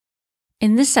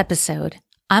In this episode,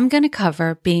 I'm going to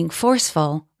cover being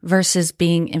forceful versus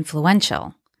being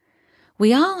influential.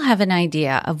 We all have an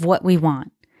idea of what we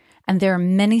want, and there are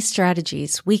many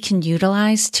strategies we can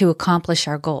utilize to accomplish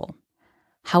our goal.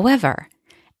 However,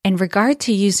 in regard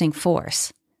to using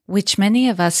force, which many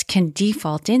of us can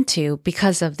default into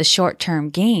because of the short-term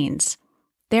gains,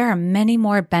 there are many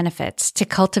more benefits to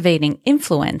cultivating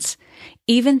influence,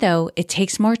 even though it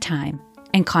takes more time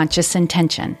and conscious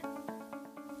intention.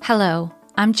 Hello,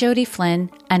 I'm Jody Flynn,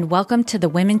 and welcome to the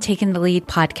Women Taking the Lead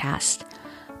podcast.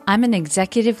 I'm an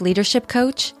executive leadership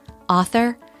coach,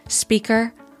 author,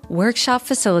 speaker, workshop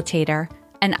facilitator,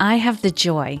 and I have the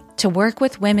joy to work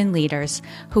with women leaders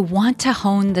who want to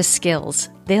hone the skills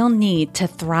they'll need to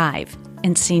thrive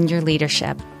in senior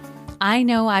leadership. I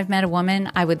know I've met a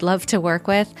woman I would love to work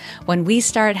with when we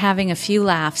start having a few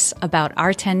laughs about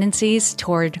our tendencies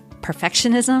toward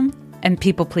perfectionism and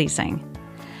people-pleasing.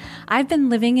 I've been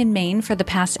living in Maine for the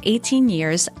past 18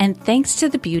 years, and thanks to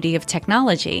the beauty of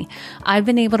technology, I've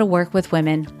been able to work with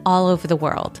women all over the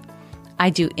world. I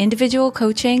do individual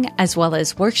coaching as well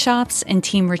as workshops and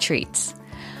team retreats.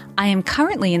 I am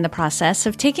currently in the process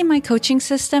of taking my coaching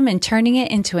system and turning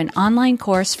it into an online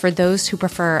course for those who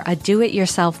prefer a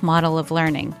do-it-yourself model of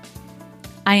learning.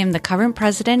 I am the current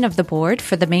president of the board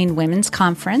for the Maine Women's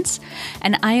Conference,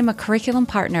 and I am a curriculum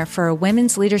partner for a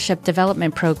women's leadership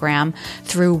development program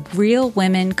through Real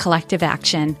Women Collective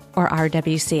Action, or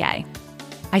RWCA.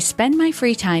 I spend my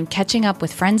free time catching up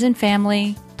with friends and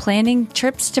family, planning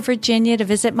trips to Virginia to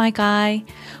visit my guy,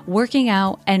 working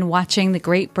out, and watching the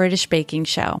Great British Baking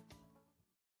Show.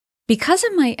 Because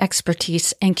of my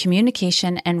expertise in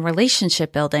communication and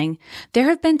relationship building, there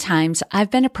have been times I've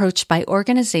been approached by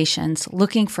organizations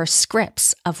looking for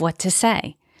scripts of what to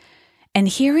say. And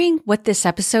hearing what this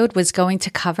episode was going to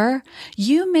cover,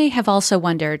 you may have also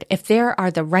wondered if there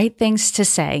are the right things to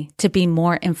say to be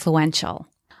more influential.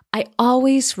 I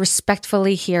always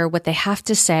respectfully hear what they have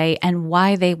to say and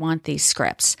why they want these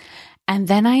scripts. And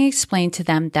then I explain to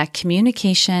them that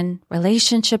communication,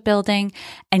 relationship building,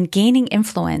 and gaining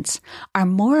influence are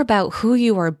more about who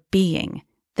you are being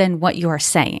than what you are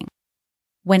saying.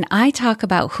 When I talk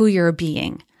about who you're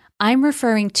being, I'm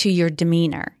referring to your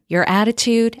demeanor, your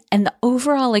attitude, and the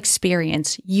overall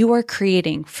experience you are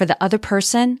creating for the other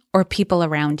person or people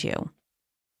around you.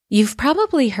 You've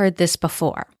probably heard this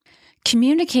before.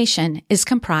 Communication is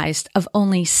comprised of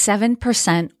only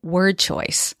 7% word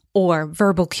choice, or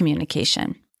verbal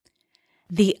communication.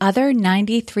 The other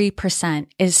 93%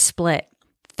 is split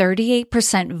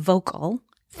 38% vocal,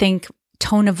 think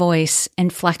tone of voice,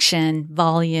 inflection,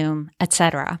 volume,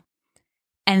 etc.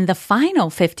 And the final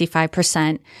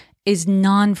 55% is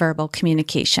nonverbal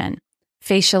communication,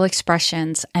 facial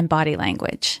expressions, and body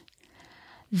language.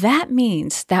 That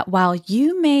means that while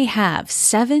you may have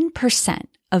 7%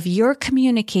 of your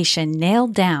communication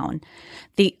nailed down,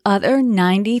 the other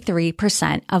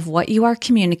 93% of what you are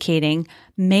communicating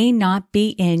may not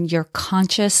be in your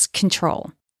conscious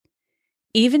control.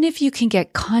 Even if you can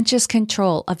get conscious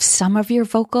control of some of your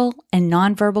vocal and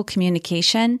nonverbal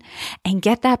communication and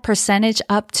get that percentage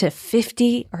up to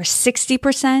 50 or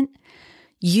 60%,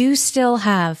 you still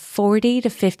have 40 to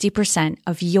 50%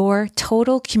 of your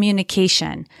total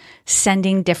communication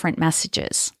sending different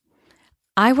messages.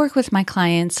 I work with my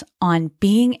clients on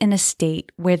being in a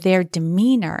state where their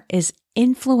demeanor is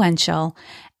influential,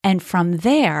 and from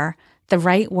there, the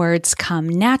right words come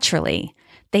naturally.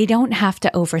 They don't have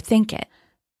to overthink it.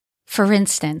 For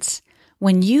instance,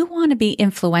 when you want to be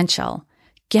influential,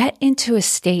 get into a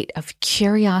state of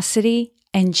curiosity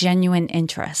and genuine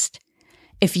interest.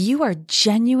 If you are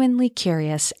genuinely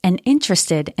curious and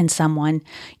interested in someone,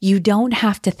 you don't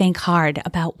have to think hard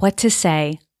about what to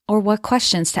say or what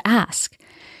questions to ask.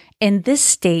 In this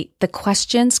state, the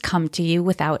questions come to you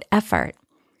without effort.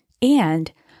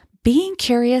 And being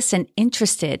curious and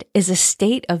interested is a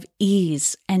state of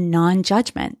ease and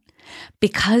non-judgment.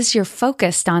 Because you're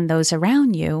focused on those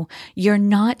around you, you're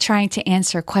not trying to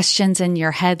answer questions in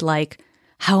your head like,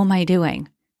 how am I doing?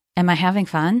 Am I having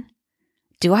fun?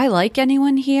 Do I like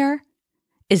anyone here?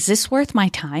 Is this worth my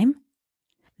time?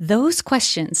 Those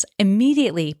questions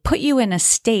immediately put you in a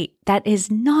state that is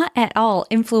not at all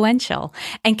influential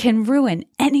and can ruin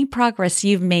any progress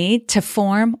you've made to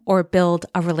form or build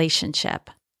a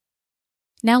relationship.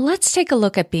 Now let's take a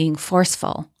look at being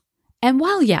forceful. And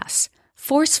while yes,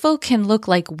 forceful can look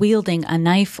like wielding a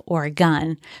knife or a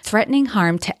gun, threatening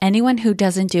harm to anyone who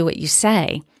doesn't do what you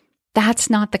say,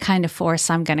 that's not the kind of force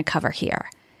I'm going to cover here.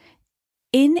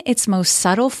 In its most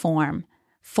subtle form,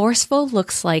 forceful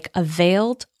looks like a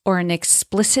veiled or an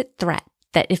explicit threat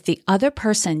that if the other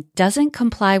person doesn't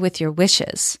comply with your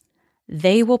wishes,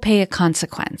 they will pay a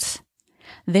consequence.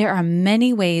 There are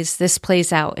many ways this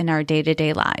plays out in our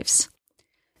day-to-day lives.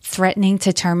 Threatening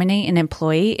to terminate an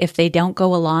employee if they don't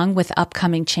go along with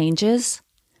upcoming changes.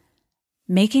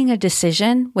 Making a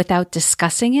decision without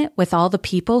discussing it with all the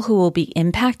people who will be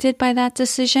impacted by that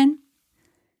decision.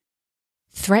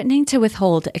 Threatening to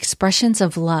withhold expressions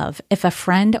of love if a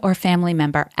friend or family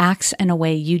member acts in a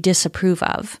way you disapprove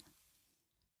of.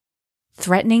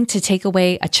 Threatening to take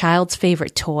away a child's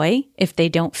favorite toy if they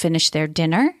don't finish their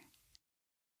dinner.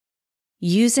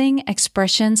 Using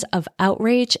expressions of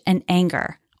outrage and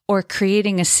anger or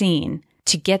creating a scene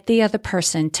to get the other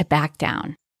person to back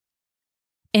down.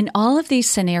 In all of these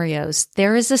scenarios,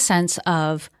 there is a sense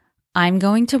of, I'm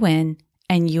going to win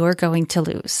and you're going to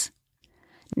lose.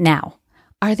 Now,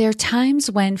 are there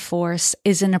times when force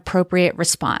is an appropriate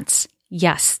response?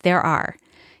 Yes, there are.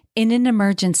 In an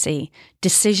emergency,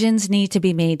 decisions need to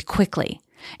be made quickly.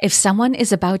 If someone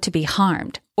is about to be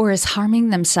harmed or is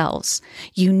harming themselves,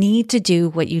 you need to do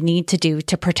what you need to do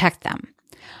to protect them.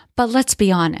 But let's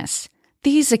be honest,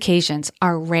 these occasions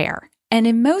are rare. And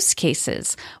in most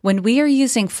cases, when we are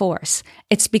using force,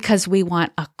 it's because we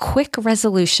want a quick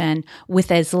resolution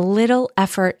with as little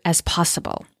effort as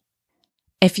possible.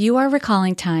 If you are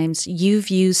recalling times you've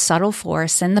used subtle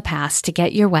force in the past to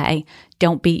get your way,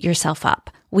 don't beat yourself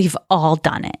up. We've all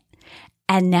done it.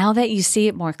 And now that you see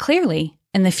it more clearly,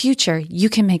 in the future, you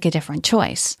can make a different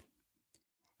choice.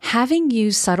 Having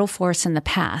used subtle force in the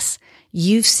past,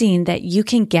 you've seen that you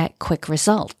can get quick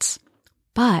results.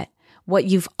 But what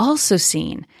you've also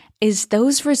seen is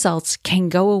those results can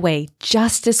go away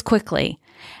just as quickly.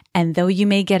 And though you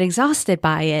may get exhausted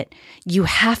by it, you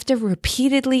have to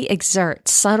repeatedly exert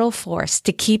subtle force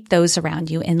to keep those around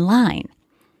you in line.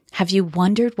 Have you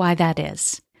wondered why that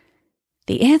is?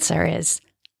 The answer is,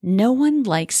 no one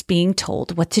likes being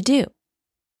told what to do.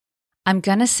 I'm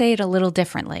going to say it a little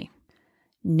differently.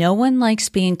 No one likes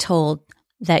being told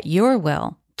that your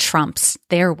will trumps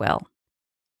their will.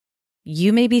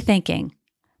 You may be thinking,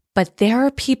 but there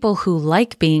are people who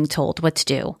like being told what to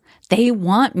do. They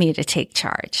want me to take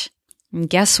charge. And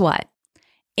guess what?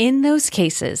 In those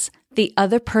cases, the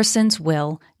other person's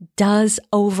will does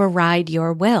override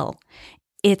your will.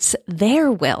 It's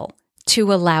their will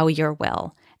to allow your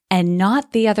will and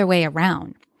not the other way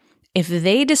around. If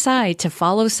they decide to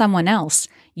follow someone else,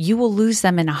 you will lose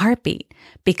them in a heartbeat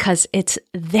because it's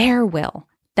their will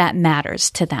that matters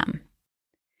to them.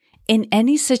 In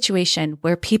any situation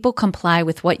where people comply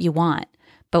with what you want,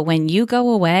 but when you go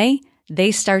away,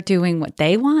 they start doing what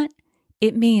they want,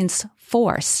 it means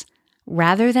force,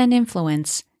 rather than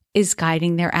influence, is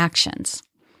guiding their actions.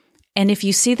 And if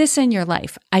you see this in your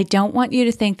life, I don't want you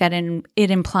to think that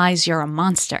it implies you're a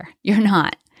monster. You're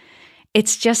not.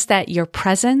 It's just that your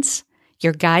presence,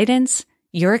 your guidance,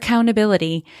 your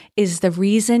accountability is the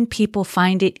reason people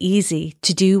find it easy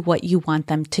to do what you want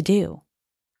them to do.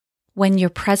 When your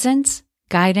presence,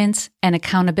 guidance, and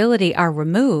accountability are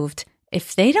removed,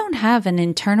 if they don't have an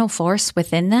internal force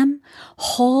within them,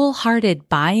 wholehearted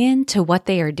buy-in to what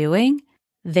they are doing,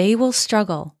 they will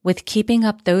struggle with keeping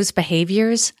up those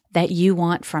behaviors that you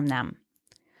want from them.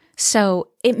 So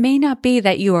it may not be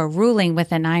that you are ruling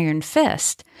with an iron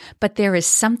fist, but there is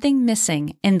something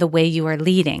missing in the way you are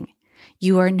leading.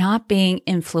 You are not being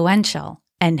influential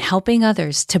and helping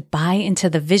others to buy into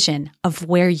the vision of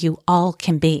where you all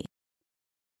can be.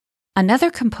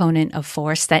 Another component of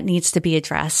force that needs to be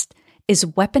addressed is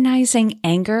weaponizing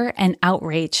anger and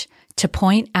outrage to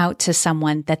point out to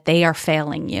someone that they are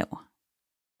failing you.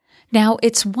 Now,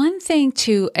 it's one thing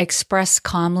to express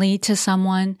calmly to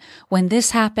someone, when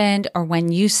this happened or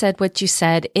when you said what you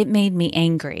said, it made me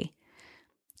angry.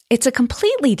 It's a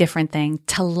completely different thing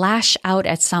to lash out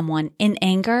at someone in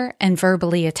anger and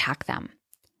verbally attack them.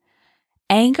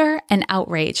 Anger and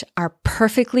outrage are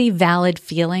perfectly valid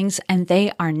feelings and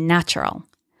they are natural.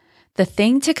 The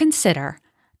thing to consider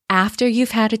after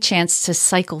you've had a chance to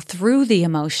cycle through the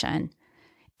emotion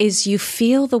is you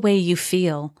feel the way you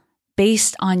feel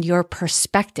based on your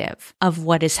perspective of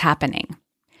what is happening.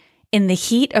 In the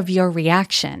heat of your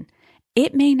reaction,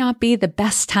 it may not be the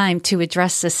best time to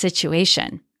address the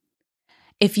situation.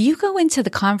 If you go into the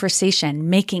conversation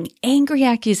making angry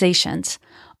accusations,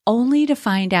 only to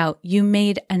find out you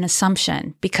made an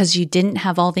assumption because you didn't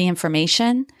have all the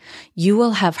information, you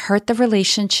will have hurt the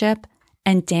relationship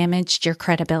and damaged your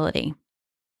credibility.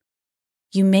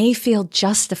 You may feel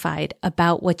justified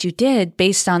about what you did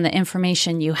based on the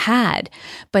information you had,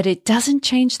 but it doesn't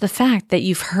change the fact that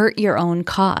you've hurt your own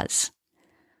cause.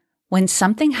 When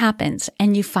something happens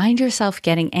and you find yourself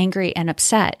getting angry and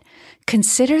upset,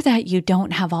 consider that you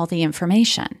don't have all the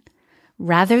information.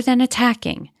 Rather than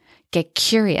attacking, get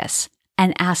curious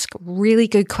and ask really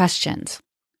good questions.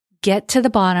 Get to the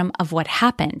bottom of what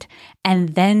happened and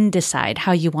then decide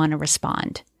how you want to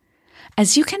respond.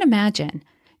 As you can imagine,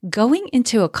 going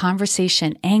into a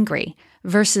conversation angry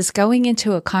versus going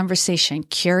into a conversation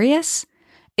curious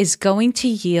is going to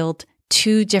yield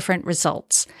two different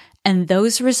results, and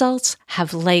those results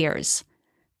have layers: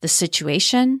 the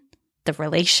situation, the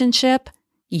relationship,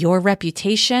 your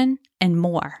reputation, and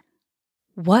more.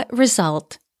 What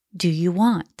result do you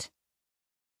want?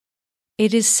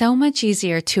 It is so much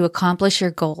easier to accomplish your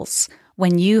goals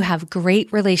when you have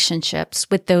great relationships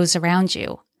with those around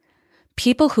you.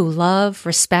 People who love,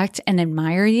 respect, and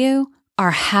admire you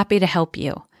are happy to help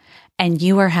you, and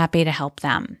you are happy to help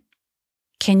them.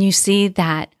 Can you see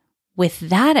that with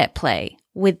that at play,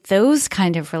 with those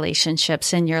kind of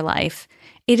relationships in your life,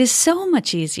 it is so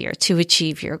much easier to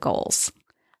achieve your goals?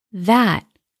 That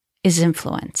is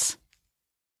influence.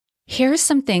 Here are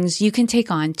some things you can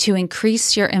take on to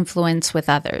increase your influence with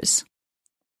others.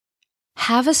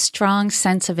 Have a strong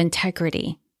sense of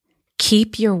integrity.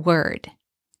 Keep your word.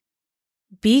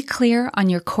 Be clear on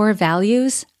your core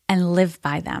values and live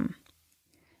by them.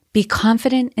 Be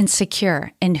confident and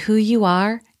secure in who you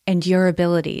are and your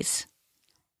abilities.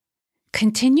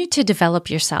 Continue to develop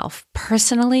yourself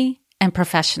personally and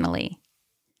professionally.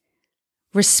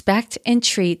 Respect and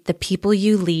treat the people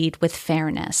you lead with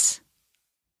fairness.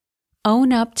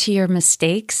 Own up to your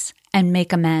mistakes and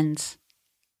make amends.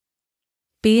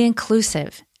 Be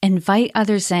inclusive. Invite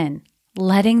others in,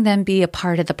 letting them be a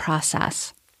part of the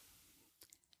process.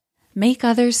 Make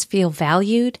others feel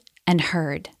valued and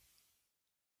heard.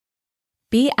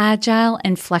 Be agile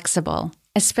and flexible,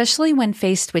 especially when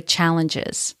faced with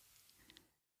challenges.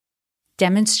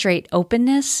 Demonstrate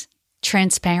openness,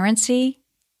 transparency,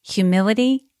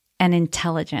 humility, and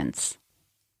intelligence.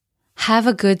 Have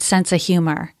a good sense of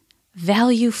humor.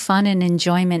 Value fun and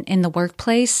enjoyment in the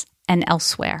workplace and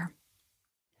elsewhere.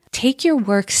 Take your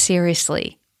work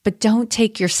seriously, but don't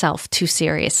take yourself too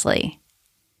seriously.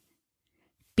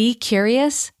 Be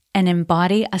curious and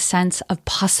embody a sense of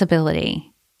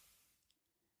possibility.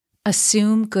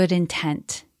 Assume good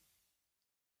intent.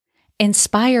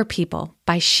 Inspire people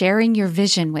by sharing your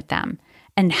vision with them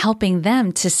and helping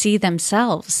them to see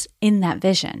themselves in that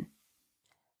vision.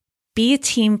 Be a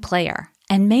team player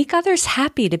and make others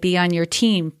happy to be on your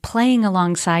team playing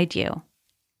alongside you.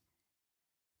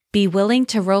 Be willing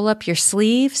to roll up your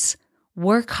sleeves,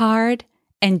 work hard,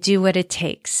 and do what it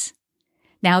takes.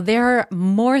 Now, there are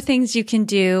more things you can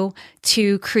do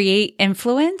to create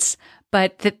influence,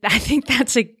 but I think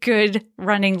that's a good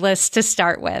running list to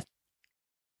start with.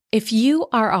 If you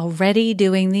are already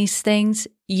doing these things,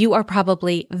 you are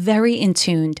probably very in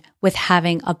tune with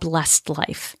having a blessed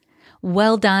life.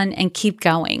 Well done and keep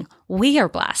going. We are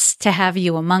blessed to have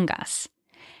you among us.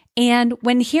 And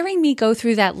when hearing me go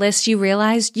through that list, you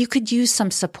realized you could use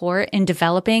some support in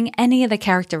developing any of the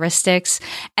characteristics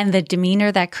and the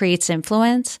demeanor that creates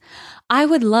influence, I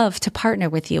would love to partner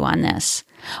with you on this.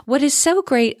 What is so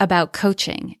great about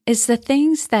coaching is the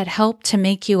things that help to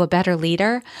make you a better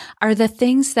leader are the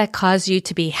things that cause you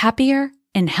to be happier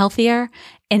and healthier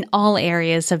in all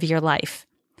areas of your life.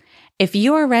 If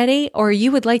you are ready or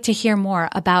you would like to hear more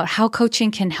about how coaching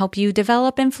can help you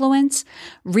develop influence,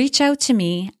 reach out to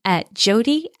me at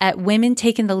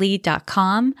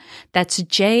jodi@womentakingthelead.com. That's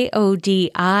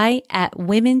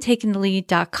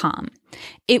JODI@womentakingthelead.com.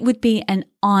 It would be an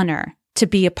honor to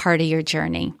be a part of your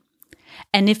journey.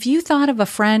 And if you thought of a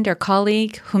friend or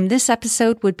colleague whom this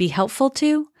episode would be helpful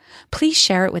to, please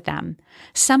share it with them.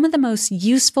 Some of the most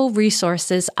useful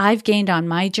resources I've gained on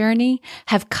my journey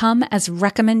have come as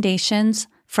recommendations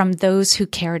from those who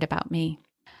cared about me.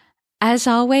 As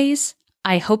always,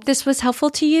 I hope this was helpful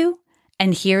to you,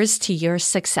 and here's to your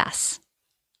success.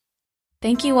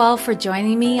 Thank you all for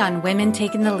joining me on Women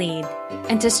Taking the Lead.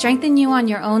 And to strengthen you on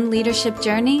your own leadership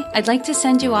journey, I'd like to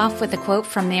send you off with a quote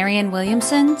from Marianne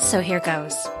Williamson, so here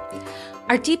goes.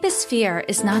 Our deepest fear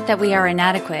is not that we are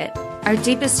inadequate. Our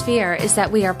deepest fear is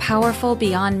that we are powerful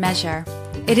beyond measure.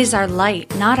 It is our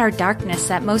light, not our darkness,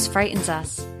 that most frightens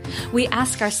us. We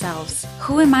ask ourselves,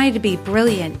 who am I to be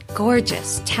brilliant,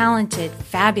 gorgeous, talented,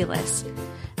 fabulous?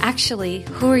 Actually,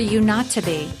 who are you not to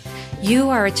be? You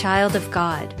are a child of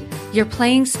God. Your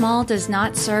playing small does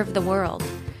not serve the world.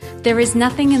 There is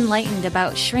nothing enlightened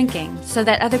about shrinking so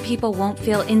that other people won't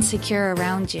feel insecure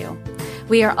around you.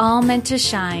 We are all meant to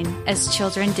shine as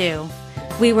children do.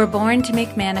 We were born to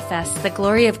make manifest the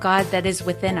glory of God that is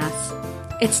within us.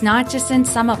 It's not just in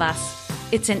some of us,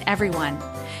 it's in everyone.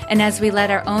 And as we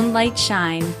let our own light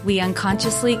shine, we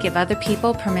unconsciously give other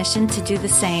people permission to do the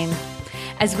same.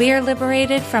 As we are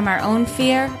liberated from our own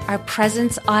fear, our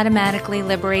presence automatically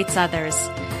liberates others.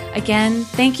 Again,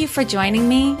 thank you for joining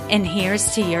me, and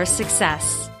here's to your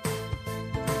success.